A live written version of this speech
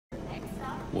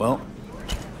Well,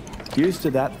 here's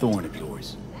to that thorn of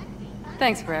yours.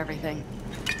 Thanks for everything,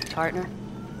 partner.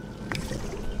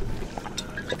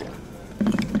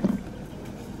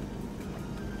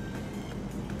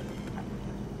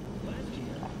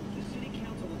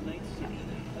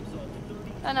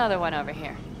 Another one over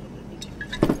here.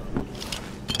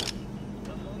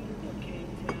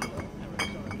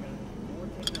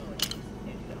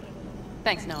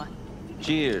 Thanks, Noah.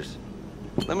 Cheers.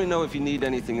 Let me know if you need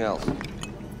anything else.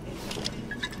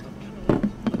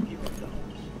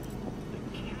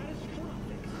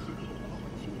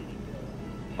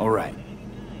 All right.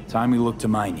 Time we look to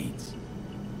my needs.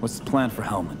 What's the plan for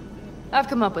Hellman? I've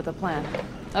come up with a plan.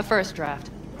 A first draft.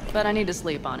 But I need to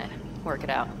sleep on it. Work it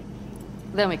out.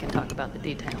 Then we can talk about the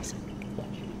details.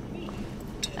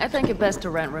 I think it best to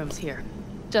rent rooms here.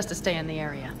 Just to stay in the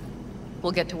area.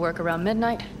 We'll get to work around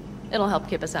midnight. It'll help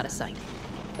keep us out of sight.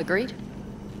 Agreed?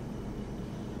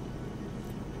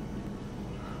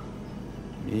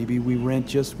 Maybe we rent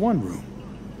just one room.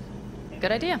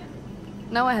 Good idea.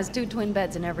 Noah has 2 twin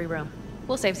beds in every room.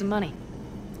 We'll save some money.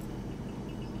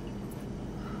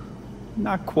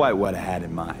 Not quite what I had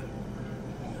in mind.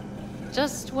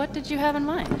 Just what did you have in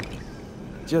mind?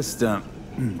 Just,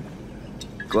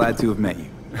 glad to have met you.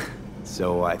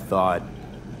 So I thought...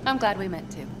 I'm glad we met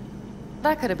too.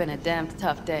 That could have been a damned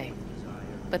tough day.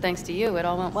 But thanks to you, it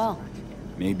all went well.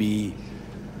 Maybe...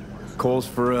 calls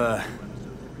for a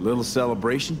little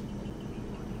celebration?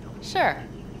 Sure.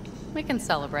 We can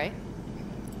celebrate.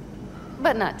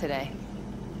 But not today.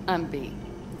 I'm beat.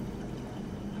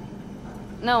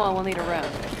 Noah will need a room.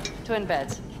 Twin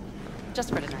beds. Just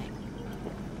for tonight.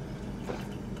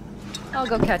 I'll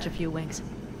go catch a few winks.